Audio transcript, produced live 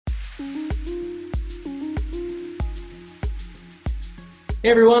Hey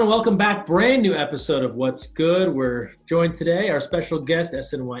everyone, welcome back. Brand new episode of What's Good. We're joined today, our special guest,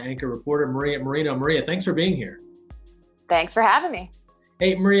 SNY anchor reporter Maria Marino. Maria, thanks for being here. Thanks for having me.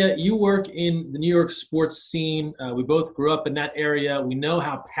 Hey Maria, you work in the New York sports scene. We both grew up in that area. We know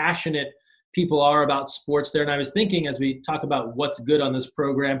how passionate people are about sports there. And I was thinking, as we talk about what's good on this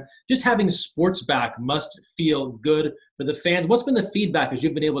program, just having sports back must feel good for the fans. What's been the feedback as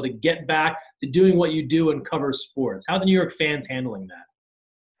you've been able to get back to doing what you do and cover sports? How are the New York fans handling that?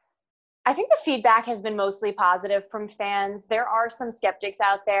 I think the feedback has been mostly positive from fans. There are some skeptics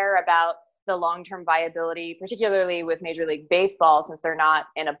out there about the long-term viability, particularly with Major League Baseball, since they're not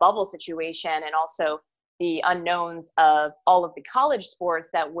in a bubble situation, and also the unknowns of all of the college sports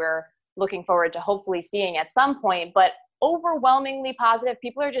that we're looking forward to hopefully seeing at some point. But overwhelmingly positive.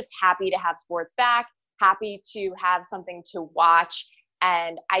 People are just happy to have sports back, happy to have something to watch.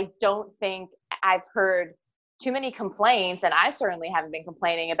 And I don't think I've heard too many complaints, and I certainly haven't been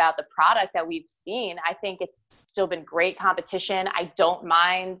complaining about the product that we've seen. I think it's still been great competition. I don't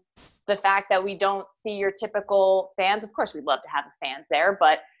mind the fact that we don't see your typical fans. Of course, we'd love to have the fans there,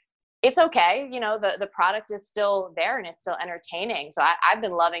 but it's okay. You know, the product is still there and it's still entertaining. So I've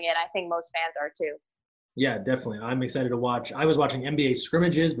been loving it. I think most fans are too. Yeah, definitely. I'm excited to watch. I was watching NBA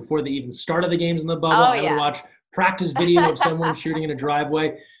scrimmages before they even started the games in the bubble. Oh, I would yeah. watch practice video of someone shooting in a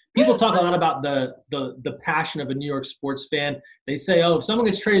driveway. People talk a lot about the passion of a New York sports fan. They say, oh, if someone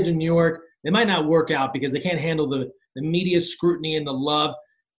gets traded to New York, they might not work out because they can't handle the media scrutiny and the love.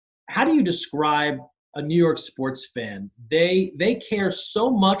 How do you describe a New York sports fan? They care so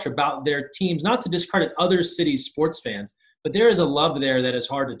much about their teams, not to discredit other cities' sports fans, but there is a love there that is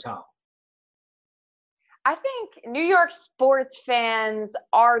hard to top. I think New York sports fans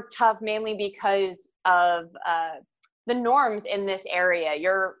are tough mainly because of the norms in this area.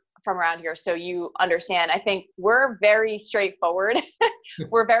 You're from around here, so you understand. I think we're very straightforward.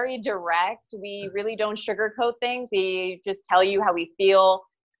 We're very direct. We really don't sugarcoat things. We just tell you how we feel.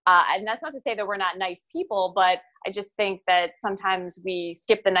 And that's not to say that we're not nice people, but I just think that sometimes we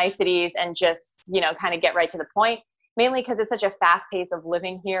skip the niceties and just, kind of get right to the point, mainly because it's such a fast pace of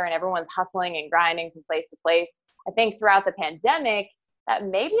living here and everyone's hustling and grinding from place to place. I think throughout the pandemic, that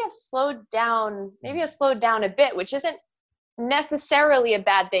maybe has slowed down a bit, which isn't necessarily a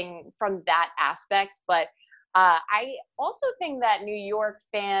bad thing from that aspect. But I also think that New York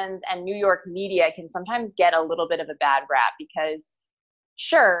fans and New York media can sometimes get a little bit of a bad rap because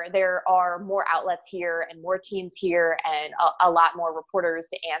sure, there are more outlets here and more teams here and a lot more reporters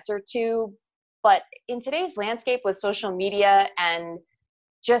to answer to. But in today's landscape with social media and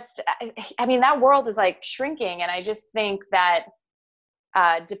just, that world is like shrinking. And I just think that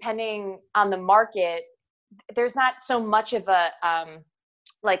depending on the market, there's not so much of a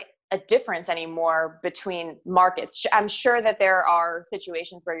difference anymore between markets. I'm sure that there are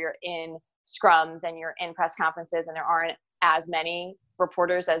situations where you're in scrums and you're in press conferences and there aren't as many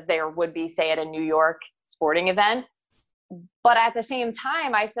reporters as there would be, say, at a New York sporting event. But at the same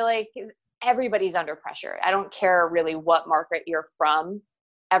time, I feel like everybody's under pressure. I don't care really what market you're from.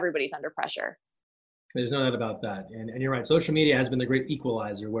 Everybody's under pressure. There's no doubt about that. And you're right. Social media has been the great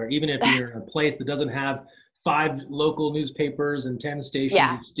equalizer where even if you're in a place that doesn't have 5 local newspapers and 10 stations,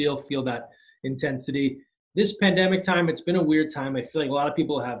 Yeah. you still feel that intensity. This pandemic time, it's been a weird time. I feel like a lot of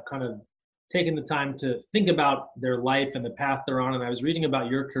people have kind of taken the time to think about their life and the path they're on. And I was reading about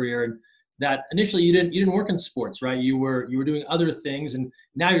your career and that initially you didn't work in sports, right? You were doing other things, and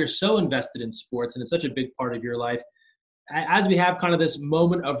now you're so invested in sports and it's such a big part of your life. As we have kind of this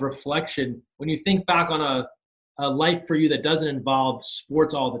moment of reflection, when you think back on a life for you that doesn't involve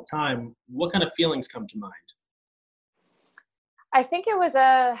sports all the time, what kind of feelings come to mind? I think it was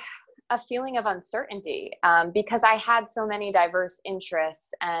a feeling of uncertainty because I had so many diverse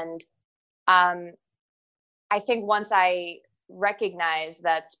interests. And I think once I recognized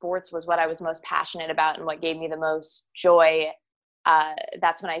that sports was what I was most passionate about and what gave me the most joy,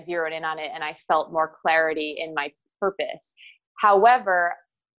 that's when I zeroed in on it and I felt more clarity in my purpose. However,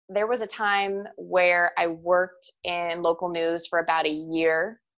 there was a time where I worked in local news for about a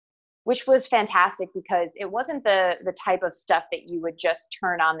year, which was fantastic because it wasn't the type of stuff that you would just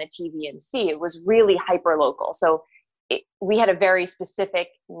turn on the TV and see. It was really hyper local. So we had a very specific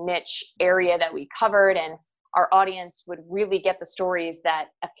niche area that we covered, and our audience would really get the stories that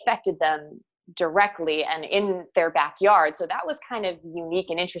affected them directly and in their backyard. So that was kind of unique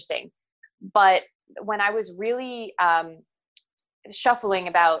and interesting. But when I was really shuffling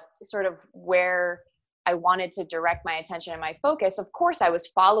about sort of where I wanted to direct my attention and my focus, of course, I was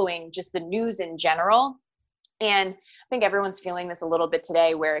following just the news in general. And I think everyone's feeling this a little bit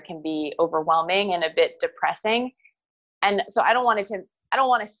today where it can be overwhelming and a bit depressing. And so I don't want it to I don't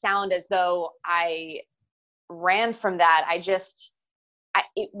want to sound as though I ran from that. I just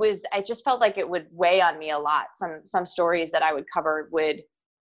felt like it would weigh on me a lot. Some stories that I would cover would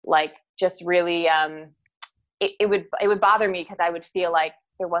like just really, it would bother me because I would feel like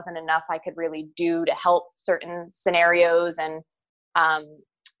there wasn't enough I could really do to help certain scenarios. And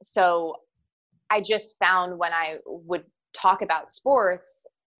so I just found when I would talk about sports,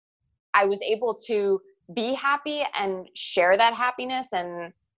 I was able to be happy and share that happiness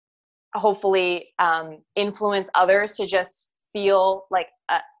and hopefully influence others to just feel like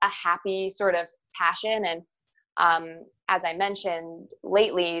a happy sort of passion. And as I mentioned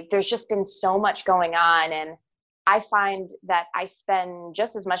lately, there's just been so much going on. And I find that I spend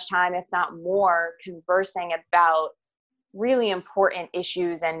just as much time, if not more, conversing about really important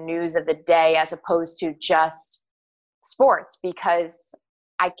issues and news of the day as opposed to just sports, because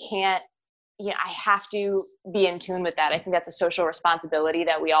I can't, I have to be in tune with that. I think that's a social responsibility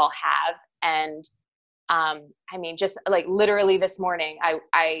that we all have. And I mean, just like literally this morning,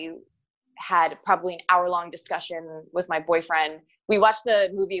 I had probably an hour-long discussion with my boyfriend. We watched the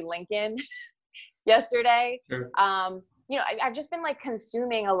movie Lincoln yesterday. Sure. I've just been like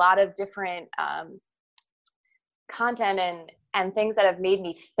consuming a lot of different content and things that have made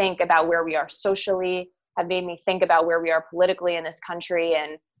me think about where we are socially, have made me think about where we are politically in this country.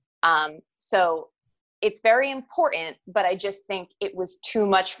 And so it's very important, but I just think it was too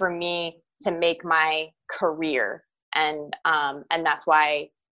much for me to make my career. And that's why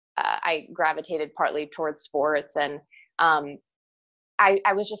I gravitated partly towards sports. And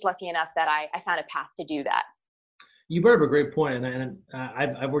I was just lucky enough that I found a path to do that. You brought up a great point, and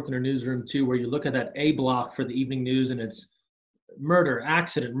I've worked in a newsroom too, where you look at that A block for the evening news, and it's murder,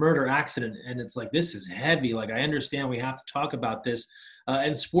 accident, and it's like, this is heavy. Like, I understand we have to talk about this,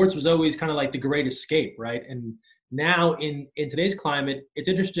 and sports was always kind of like the great escape, right? And now in today's climate, it's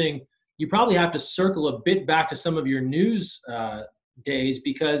interesting. You probably have to circle a bit back to some of your news days,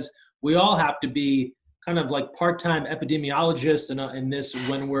 because we all have to be kind of like part-time epidemiologists in this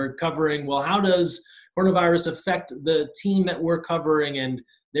when we're covering, well, how does coronavirus affect the team that we're covering? And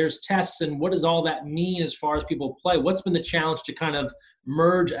there's tests, and what does all that mean as far as people play? What's been the challenge to kind of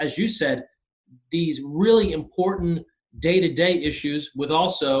merge, as you said, these really important day-to-day issues with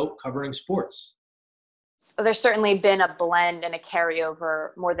also covering sports? So there's certainly been a blend and a carryover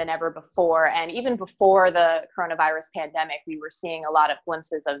more than ever before. And even before the coronavirus pandemic, we were seeing a lot of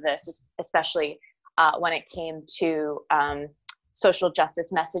glimpses of this, especially when it came to social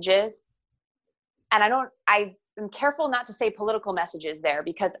justice messages. And I'm careful not to say political messages there,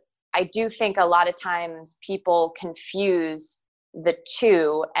 because I do think a lot of times people confuse the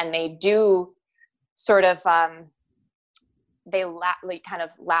two, and they do sort of, they kind of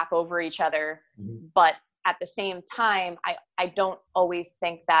lap over each other. Mm-hmm. But at the same time, I don't always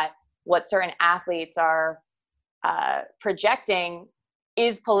think that what certain athletes are projecting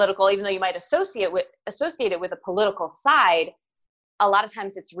is political, even though you might associate it with a political side. A lot of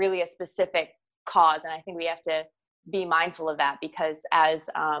times it's really a specific cause. And I think we have to be mindful of that, because as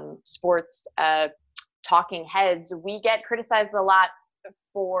sports talking heads, we get criticized a lot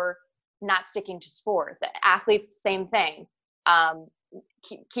for not sticking to sports. Athletes, same thing.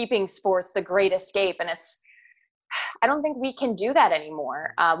 Keeping sports the great escape. And I don't think we can do that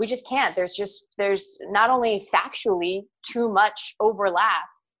anymore. We just can't. There's not only factually too much overlap,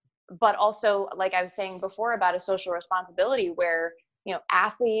 but also, like I was saying before, about a social responsibility where,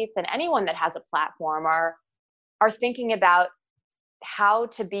 athletes and anyone that has a platform are thinking about how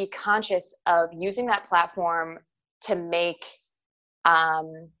to be conscious of using that platform to make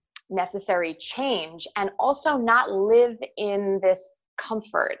necessary change, and also not live in this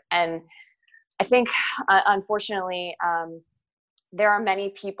comfort. And I think, unfortunately, there are many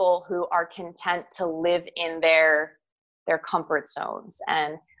people who are content to live in their comfort zones.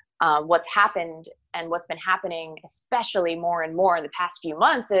 And what's happened and what's been happening, especially more and more in the past few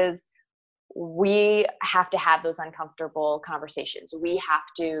months, is we have to have those uncomfortable conversations. We have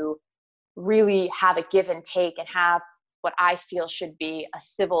to really have a give and take, and have what I feel should be a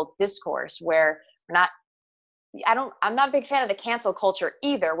civil discourse where we're not, I'm not a big fan of the cancel culture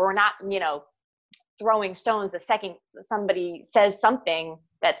either. We're not, throwing stones the second somebody says something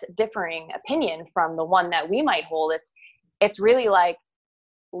that's differing opinion from the one that we might hold. It's really like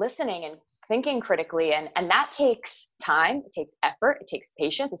listening and thinking critically. And that takes time, it takes effort, it takes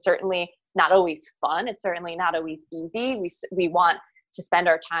patience. It's certainly not always fun. It's certainly not always easy. We want to spend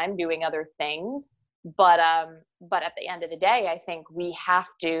our time doing other things. But at the end of the day, I think we have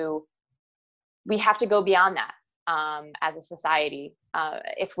to go beyond that as a society.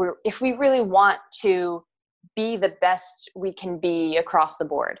 If we really want to be the best we can be across the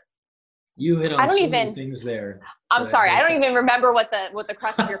board. You hit on so many things there. I'm sorry, I don't even remember what the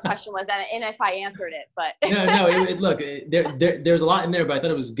crux of your question was, and if I answered it. But look, there's a lot in there, but I thought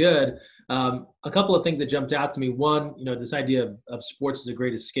it was good. A couple of things that jumped out to me. One, this idea of sports is a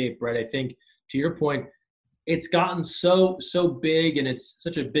great escape, right? I think to your point, it's gotten so big, and it's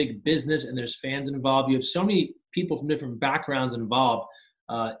such a big business, and there's fans involved. You have so many people from different backgrounds involved.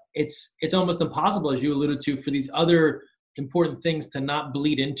 It's almost impossible, as you alluded to, for these other important things to not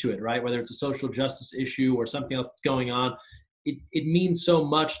bleed into it, right? Whether it's a social justice issue or something else that's going on, it means so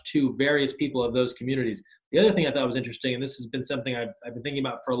much to various people of those communities. The other thing I thought was interesting, and this has been something I've been thinking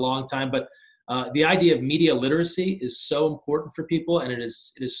about for a long time, but the idea of media literacy is so important for people, and it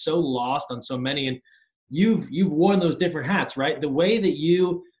is so lost on so many. And you've worn those different hats, right? The way that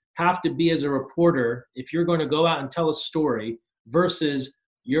you have to be as a reporter, if you're going to go out and tell a story versus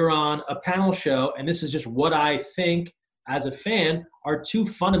you're on a panel show, and this is just what I think as a fan, are two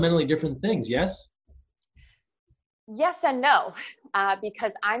fundamentally different things. Yes? Yes and no,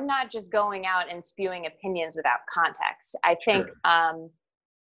 because I'm not just going out and spewing opinions without context. I think, sure.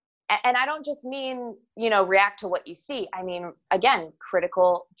 And I don't just mean, react to what you see. I mean, again,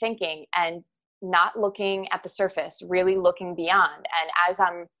 critical thinking and not looking at the surface, really looking beyond. And as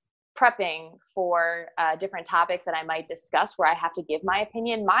I'm prepping for different topics that I might discuss where I have to give my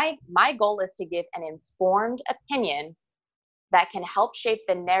opinion, my goal is to give an informed opinion that can help shape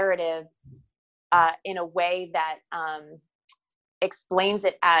the narrative in a way that explains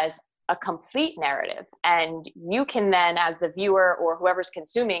it as a complete narrative. And you can then, as the viewer or whoever's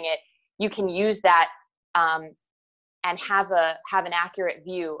consuming it, you can use that and have an accurate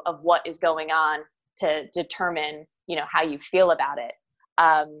view of what is going on to determine, how you feel about it.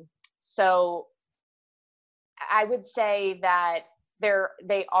 So I would say that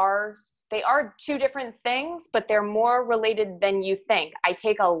they are two different things, but they're more related than you think. I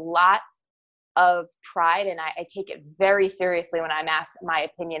take a lot of pride, and I take it very seriously when I'm asked my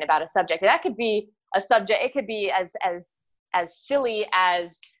opinion about a subject. And that could be a subject. It could be as silly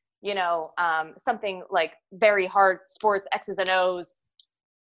as, something like very hard sports X's and O's,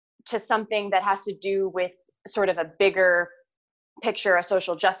 to something that has to do with sort of a bigger picture, a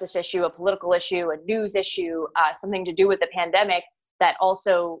social justice issue, a political issue, a news issue, something to do with the pandemic that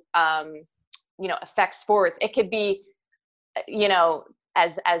also, affects sports. It could be,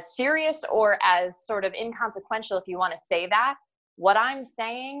 as serious or as sort of inconsequential, if you want to say that. What I'm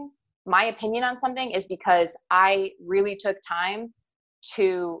saying, my opinion on something, is because I really took time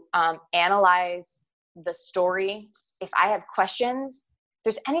to analyze the story. If I have questions, if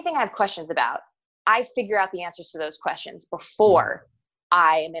there's anything I have questions about, I figure out the answers to those questions before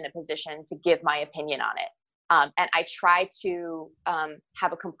I am in a position to give my opinion on it. And I try to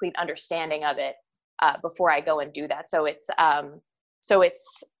have a complete understanding of it before I go and do that. So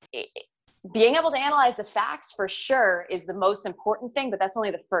it's being able to analyze the facts, for sure, is the most important thing, but that's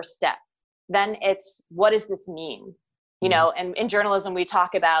only the first step. Then it's, what does this mean? And in journalism, we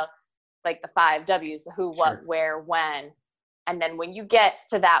talk about like the 5 W's, the who, what, sure, where, when. And then when you get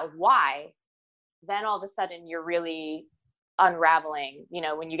to that why, then all of a sudden you're really unraveling,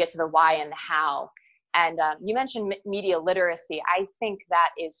 when you get to the why and the how. And you mentioned media literacy. I think that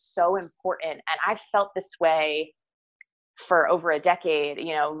is so important. And I've felt this way for over a decade,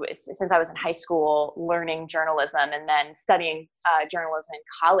 since I was in high school learning journalism and then studying journalism in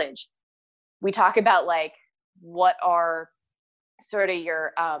college. We talk about like, what are sort of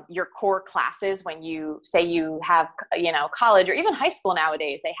your core classes when you say you have, college or even high school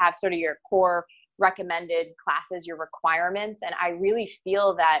nowadays. They have sort of your core recommended classes, your requirements. And I really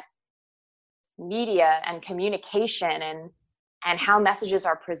feel that media and communication and how messages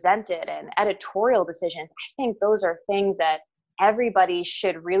are presented and editorial decisions, I think those are things that everybody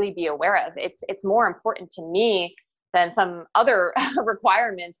should really be aware of. It's more important to me than some other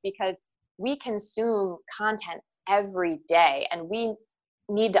requirements, because we consume content every day, and we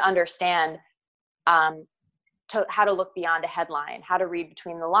need to understand how to look beyond a headline, how to read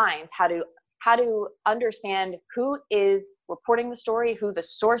between the lines, how to understand who is reporting the story, who the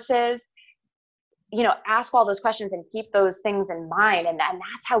source is, ask all those questions and keep those things in mind. And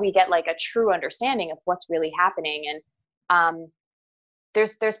that's how we get like a true understanding of what's really happening. And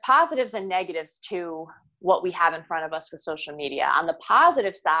there's positives and negatives to what we have in front of us with social media. On the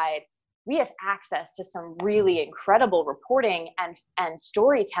positive side, we have access to some really incredible reporting and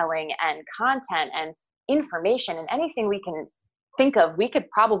storytelling and content and information, and anything we can think of, we could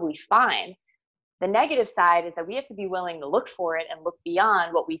probably find. The negative side is that we have to be willing to look for it and look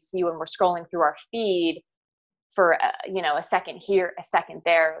beyond what we see when we're scrolling through our feed for a second here, a second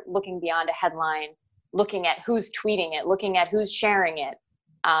there, looking beyond a headline looking at who's tweeting it, looking at who's sharing it.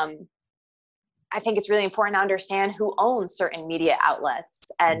 I think it's really important to understand who owns certain media outlets,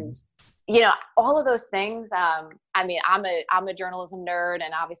 and all of those things. I mean, I'm a journalism nerd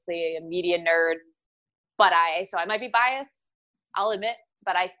and obviously a media nerd, but I might be biased, I'll admit,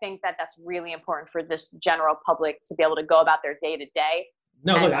 but I think that that's really important for this general public to be able to go about their day to day.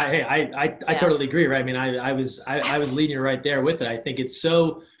 No, look, I totally agree, right? I mean, I was leading you right there with it. I think it's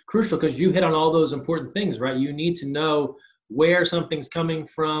so crucial because you hit on all those important things, right? You need to know where something's coming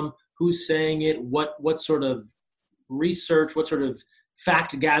from, who's saying it, what sort of research, what sort of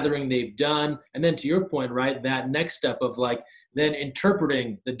fact gathering they've done. And then to your point, right, that next step of like then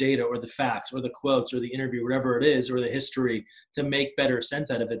interpreting the data or the facts or the quotes or the interview, whatever it is, or the history to make better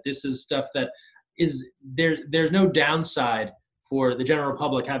sense out of it. This is stuff that is there's no downside for the general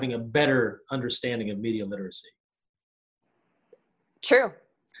public having a better understanding of media literacy. True.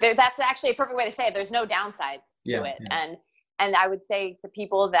 That's actually a perfect way to say it. There's no downside to it. Yeah. And I would say to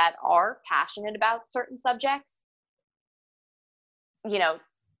people that are passionate about certain subjects,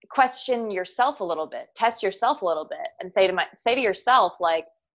 question yourself a little bit, test yourself a little bit, and say to yourself, like,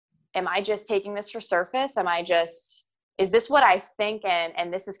 am I just taking this for surface? Is this what I think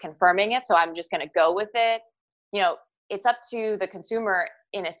and this is confirming it, so I'm just going to go with it? It's up to the consumer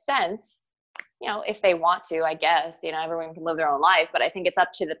in a sense, if they want to, I guess, everyone can live their own life, but I think it's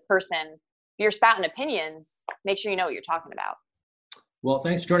up to the person. If you're spouting opinions, make sure you know what you're talking about. Well,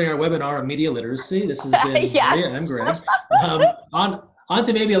 thanks for joining our webinar on media literacy. This has been Yes. Maria and Greg. On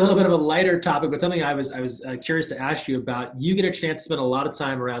to maybe a little bit of a lighter topic, but something I was curious to ask you about. You get a chance to spend a lot of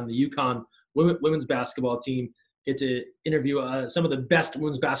time around the UConn women's basketball team, get to interview some of the best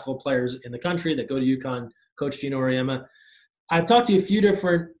women's basketball players in the country that go to UConn, Coach Geno Auriemma. I've talked to a few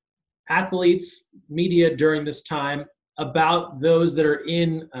different athletes, media during this time about those that are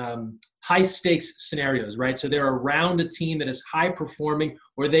in high stakes scenarios, right? So they're around a team that is high performing,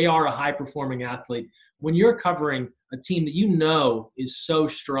 or they are a high performing athlete. When you're covering a team that is so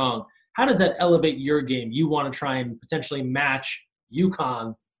strong, how does that elevate your game? You want to try and potentially match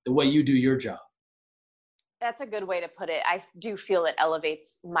UConn the way you do your job. That's a good way to put it. I do feel it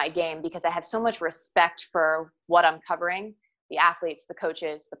elevates my game because I have so much respect for what I'm covering, the athletes, the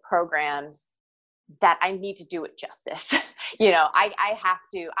coaches, the programs, that I need to do it justice. I have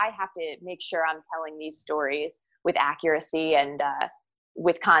to make sure I'm telling these stories with accuracy and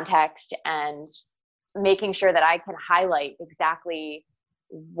with context, and making sure that I can highlight exactly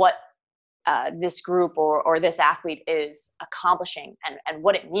what this group or this athlete is accomplishing and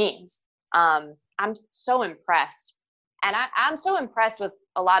what it means. I'm so impressed. And I'm so impressed with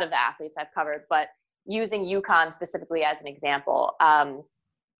a lot of the athletes I've covered, but using UConn specifically as an example,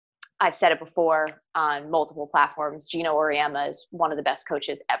 I've said it before on multiple platforms, Geno Auriemma is one of the best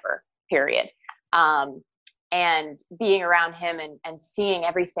coaches ever, period. And being around him and seeing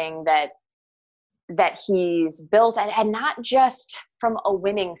everything that he's built, and not just from a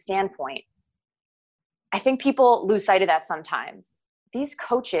winning standpoint. I think people lose sight of that sometimes. These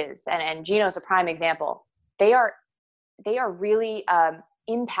coaches, and Geno's a prime example, they are really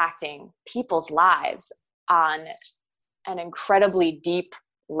impacting people's lives on an incredibly deep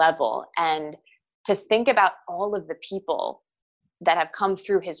level. And to think about all of the people that have come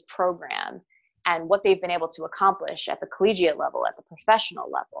through his program and what they've been able to accomplish at the collegiate level, at the professional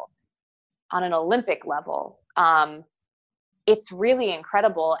level, on an Olympic level, it's really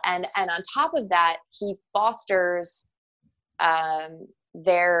incredible. And on top of that, he fosters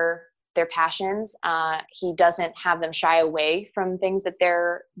their passions. He doesn't have them shy away from things that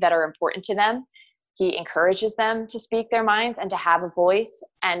are important to them. He encourages them to speak their minds and to have a voice.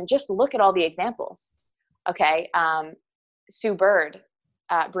 And just look at all the examples. Okay, Sue Bird,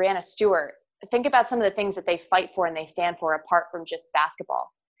 Brianna Stewart. Think about some of the things that they fight for and they stand for apart from just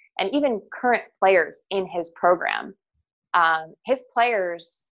basketball. And even current players in his program. His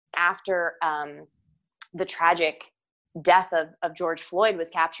players, after the tragic death of George Floyd was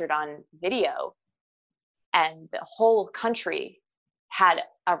captured on video, and the whole country had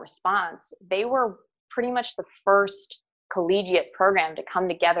a response, they were pretty much the first collegiate program to come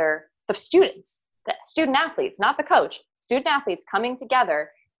together, the student athletes, not the coach, student athletes coming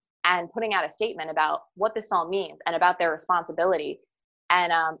together and putting out a statement about what this all means and about their responsibility.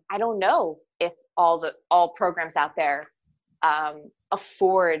 And I don't know if all programs out there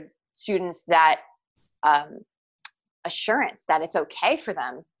afford students that assurance that it's okay for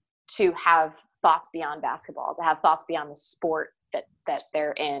them to have thoughts beyond basketball, to have thoughts beyond the sport that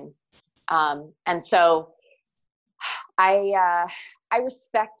they're in. And so I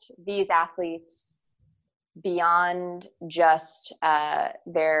respect these athletes beyond just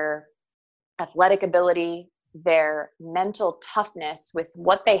their athletic ability, their mental toughness with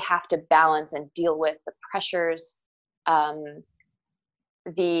what they have to balance and deal with, the pressures,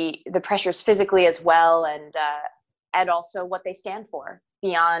 the pressures physically as well, and also what they stand for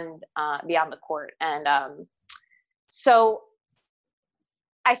beyond the court. And so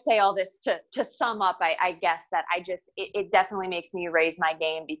I say all this to sum up, I guess that it definitely makes me raise my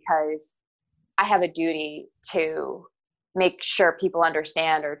game, because I have a duty to make sure people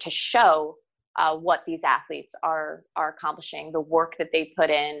understand, or to show what these athletes are accomplishing, the work that they put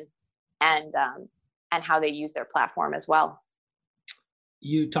in, and how they use their platform as well.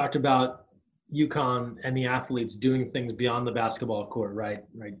 You talked about UConn and the athletes doing things beyond the basketball court, right?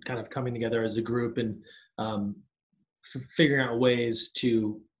 Kind of coming together as a group and figuring out ways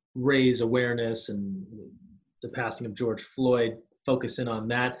to raise awareness, and the passing of George Floyd, focus in on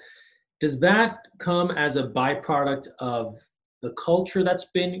that. Does that come as a byproduct of the culture that's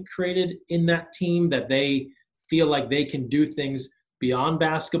been created in that team, that they feel like they can do things beyond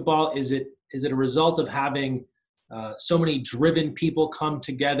basketball? Is it a result of having so many driven people come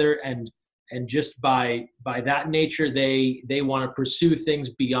together, and just by that nature, they want to pursue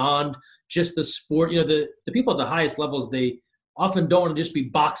things beyond just the sport? The people at the highest levels, they often don't want to just be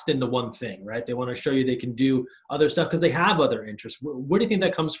boxed into one thing, right? They want to show you they can do other stuff because they have other interests. Where do you think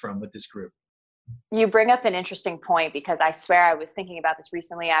that comes from with this group? You bring up an interesting point, because I swear I was thinking about this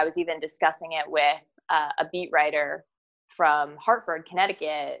recently. I was even discussing it with a beat writer from Hartford,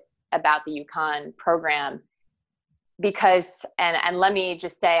 Connecticut, about the UConn program. Because, and let me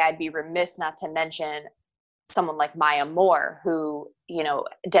just say, I'd be remiss not to mention someone like Maya Moore, who,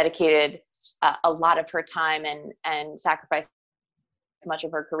 dedicated a lot of her time and sacrificed much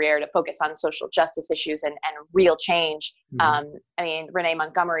of her career to focus on social justice issues and real change. Mm-hmm. Renee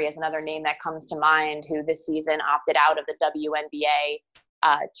Montgomery is another name that comes to mind, who this season opted out of the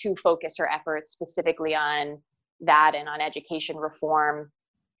WNBA to focus her efforts specifically on that and on education reform.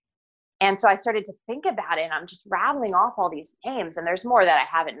 And so I started to think about it, and I'm just rattling off all these names, and there's more that I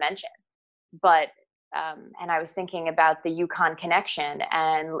haven't mentioned. But, and I was thinking about the UConn connection,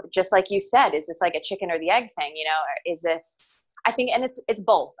 and just like you said, is this like a chicken or the egg thing? Is this, I think, and it's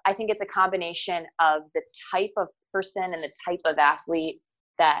both. I think it's a combination of the type of person and the type of athlete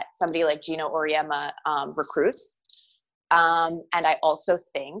that somebody like Geno Auriemma recruits. And I also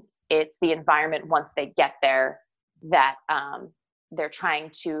think it's the environment once they get there, that they're trying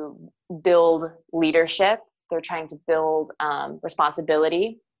to build leadership. They're trying to build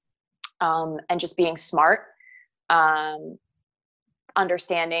responsibility, and just being smart,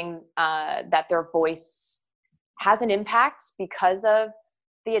 understanding that their voice has an impact because of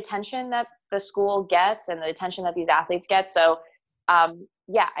the attention that the school gets and the attention that these athletes get. So I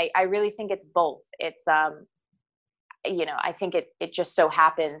really think it's both. It's, I think it just so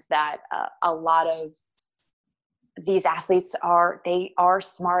happens that a lot of these athletes are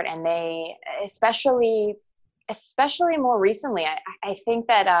smart, and they, especially more recently, I think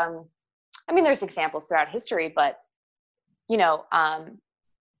that, there's examples throughout history, but,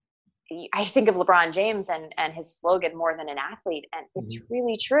 I think of LeBron James and his slogan, "More than an athlete," and it's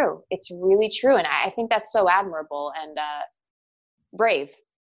really true. It's really true. And I think that's so admirable and brave.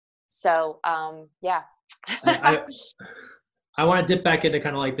 So, yeah. I want to dip back into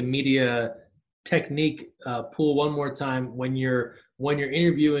kind of like the media technique pool one more time. When you're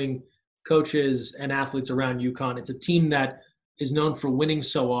interviewing coaches and athletes around UConn, it's a team that is known for winning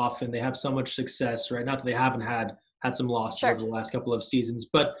so often. They have so much success, right? Not that they haven't had some losses over the last couple of seasons,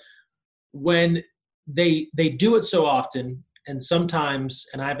 but when they do it so often, and sometimes,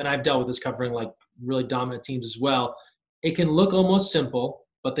 and I've dealt with this covering like really dominant teams as well, it can look almost simple,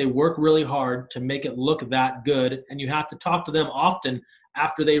 but they work really hard to make it look that good. And you have to talk to them often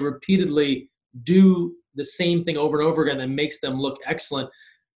after they repeatedly do the same thing over and over again that makes them look excellent.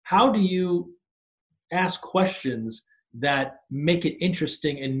 How do you ask questions that make it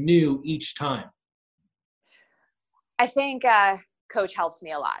interesting and new each time? I think Coach helps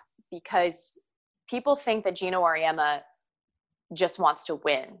me a lot, because people think that Geno Auriemma just wants to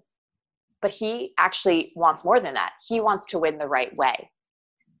win, but he actually wants more than that. He wants to win the right way.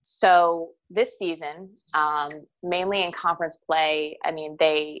 So this season, mainly in conference play,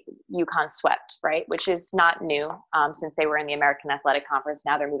 UConn swept, right? Which is not new, since they were in the American Athletic Conference.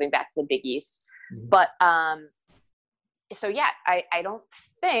 Now they're moving back to the Big East. Mm-hmm. But so yeah, I don't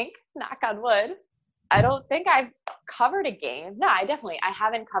think, knock on wood, I don't think I've covered a game. No, I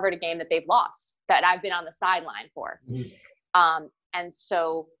haven't covered a game that they've lost, that I've been on the sideline for. Mm-hmm. And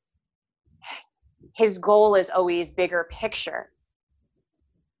so his goal is always bigger picture.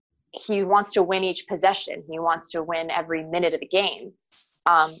 He wants to win each possession. He wants to win every minute of the game.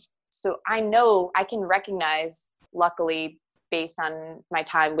 So I know I can recognize, luckily, based on my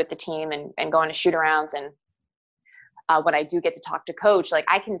time with the team and going to shoot arounds and when I do get to talk to coach, like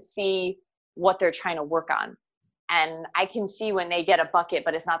I can see what they're trying to work on. And I can see when they get a bucket,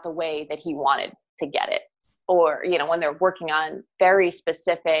 but it's not the way that he wanted to get it. Or, you know, when they're working on very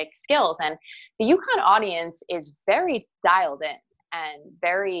specific skills. And the UConn audience is very dialed in and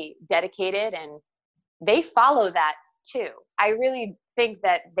very dedicated, and they follow that too. I really think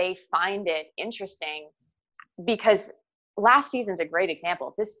that they find it interesting because last season's a great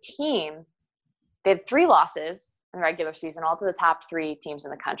example. This team, they had 3 losses in the regular season, all to the top 3 teams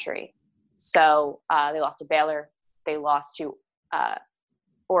in the country. So they lost to Baylor, they lost to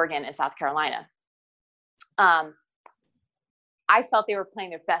Oregon and South Carolina. I felt they were playing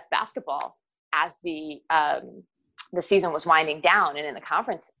their best basketball as the season was winding down and in the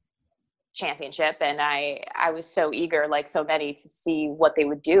conference championship. And I was so eager, like so many, to see what they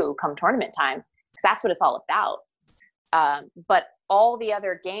would do come tournament time, because that's what it's all about. But all the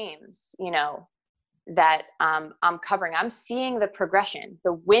other games, you know, that I'm covering, I'm seeing the progression.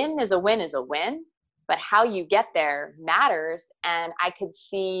 The win is a win is a win, but how you get there matters. And I could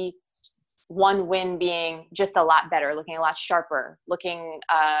see one win being just a lot better, looking a lot sharper, looking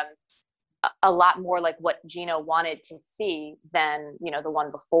a lot more like what Gino wanted to see than, you know, the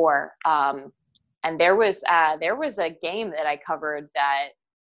one before. And there was a game that I covered that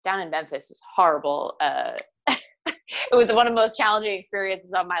down in Memphis was horrible. It was one of the most challenging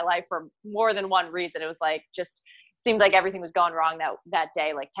experiences of my life for more than one reason. It was like, just seemed like everything was going wrong that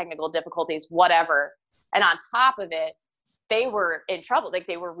day, like technical difficulties, whatever. And on top of it, they were in trouble. Like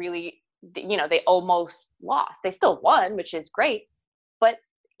they were really, you know, they almost lost. They still won, which is great. But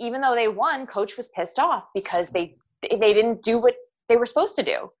even though they won, coach was pissed off because they didn't do what they were supposed to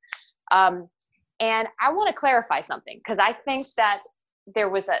do. And I want to clarify something, because I think that there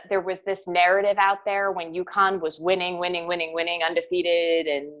was this narrative out there when UConn was winning, undefeated,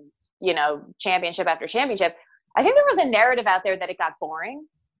 and, you know, championship after championship. I think there was a narrative out there that it got boring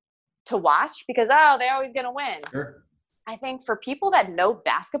to watch because, oh, they're always going to win. Sure. I think for people that know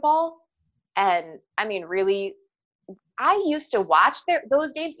basketball, and I mean, really, I used to watch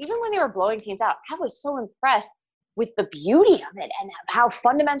those games, even when they were blowing teams out. I was so impressed with the beauty of it and how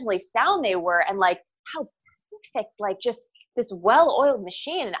fundamentally sound they were, and like how perfect, like just this well-oiled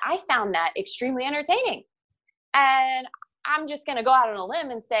machine. And I found that extremely entertaining. And I'm just going to go out on a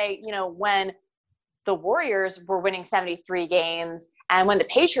limb and say, you know, when the Warriors were winning 73 games and when the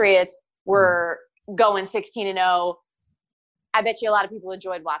Patriots were going 16-0, I bet you a lot of people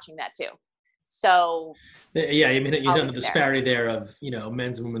enjoyed watching that too. So yeah, I mean, you know, the disparity there of, you know,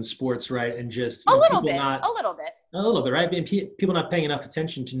 men's and women's sports, right? And just a little bit, right? And people not paying enough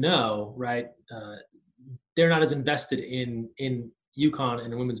attention to know, right? They're not as invested in UConn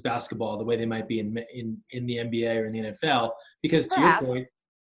and women's basketball the way they might be in the NBA or in the NFL, because Perhaps. To your point,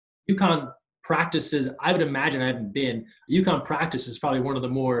 UConn practices, I would imagine, I haven't been, UConn practice is probably one of the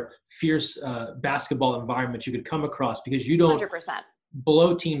more fierce basketball environments you could come across, because you don't 100%.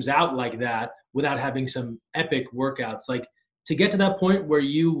 blow teams out like that without having some epic workouts. Like, to get to that point where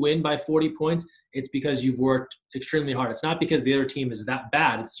you win by 40 points, it's because you've worked extremely hard. It's not because the other team is that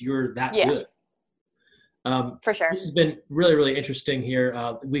bad. It's you're that good. For sure. This has been really, really interesting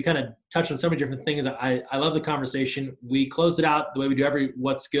here. We kind of touched on so many different things. I love the conversation. We closed it out the way we do every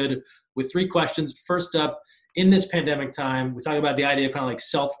What's Good with 3 questions. First up, in this pandemic time, we talk about the idea of kind of like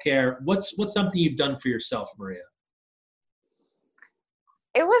self-care. What's something you've done for yourself, Maria?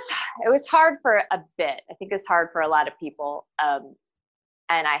 It was hard for a bit. I think it's hard for a lot of people.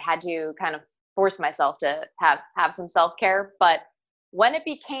 And I had to kind of force myself to have some self-care. But when it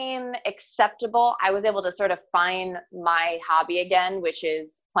became acceptable, I was able to sort of find my hobby again, which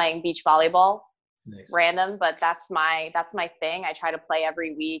is playing beach volleyball. Nice. Random, but that's my thing. I try to play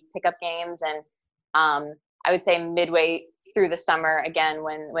every week, pick up games. And I would say midway through the summer, again,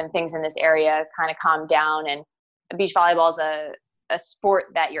 when things in this area kind of calmed down, and beach volleyball is a sport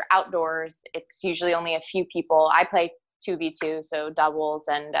that you're outdoors. It's usually only a few people. I play 2v2, so doubles,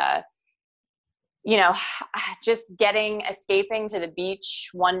 and you know, just escaping to the beach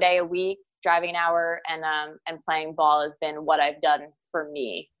one day a week, driving an hour, and playing ball has been what I've done for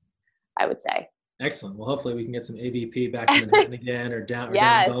me, I would say. Excellent. Well, hopefully we can get some AVP back in Manhattan again, or down in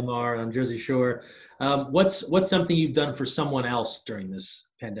Belmar on Jersey Shore. What's something you've done for someone else during this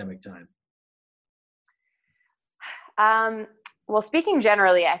pandemic time? Well, speaking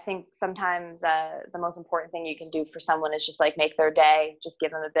generally, I think sometimes the most important thing you can do for someone is just like make their day, just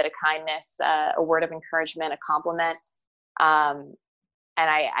give them a bit of kindness, a word of encouragement, a compliment. And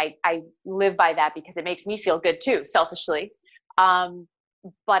I live by that because it makes me feel good too, selfishly.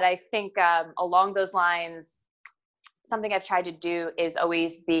 but I think along those lines, something I've tried to do is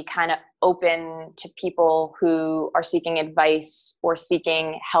always be kind of open to people who are seeking advice or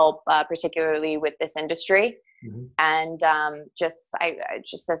seeking help, particularly with this industry. Mm-hmm. And just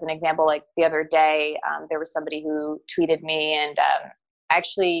as an example, like the other day, there was somebody who tweeted me, and I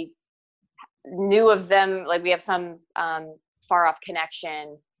actually knew of them. Like, we have some far off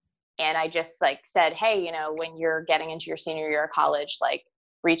connection. And I just like said, hey, you know, when you're getting into your senior year of college, like,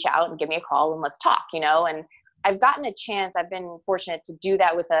 reach out and give me a call and let's talk, you know. And I've gotten a chance. I've been fortunate to do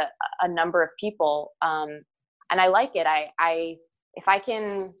that with a number of people. And I like it. I if I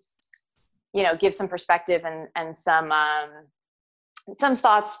can, you know, give some perspective and some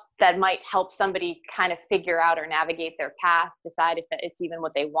thoughts that might help somebody kind of figure out or navigate their path, decide if it's even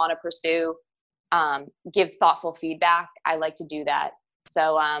what they want to pursue, give thoughtful feedback, I like to do that.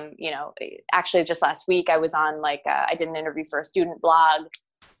 So, you know, actually just last week I was on I did an interview for a student blog,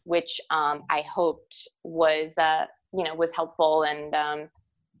 which I hoped was, you know, was helpful. And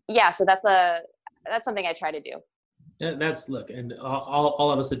yeah, so that's something I try to do. Look, and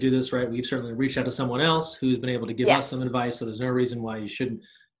all of us that do this, right, we've certainly reached out to someone else who's been able to give us some advice. So there's no reason why you shouldn't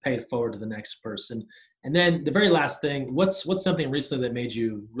pay it forward to the next person. And then the very last thing, what's something recently that made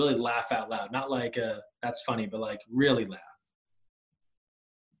you really laugh out loud? Not like that's funny, but like really laugh.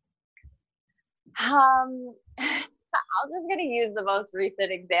 I'm just going to use the most recent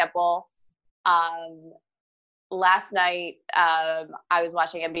example. Last night, I was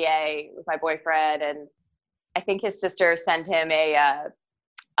watching NBA with my boyfriend, and I think his sister sent him a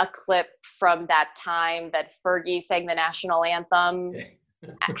clip from that time that Fergie sang the national anthem.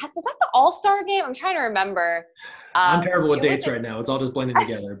 Was that the All-Star game? I'm trying to remember. I'm terrible with dates right now. It's all just blending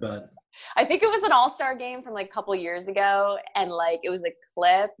together, but I think it was an All-Star game from like a couple years ago, and like it was a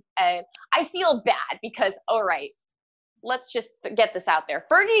clip, and I feel bad because, all right, let's just get this out there.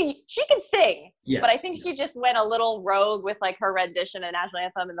 Fergie, she can sing, but I think she just went a little rogue with like her rendition of national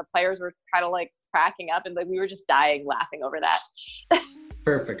anthem, and the players were kind of like cracking up, and like we were just dying laughing over that.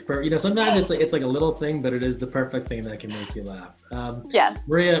 Perfect. You know, sometimes it's like a little thing, but it is the perfect thing that can make you laugh. Yes.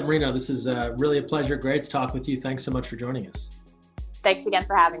 Marina, this is really a pleasure. Great to talk with you. Thanks so much for joining us. Thanks again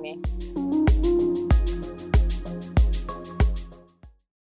for having me.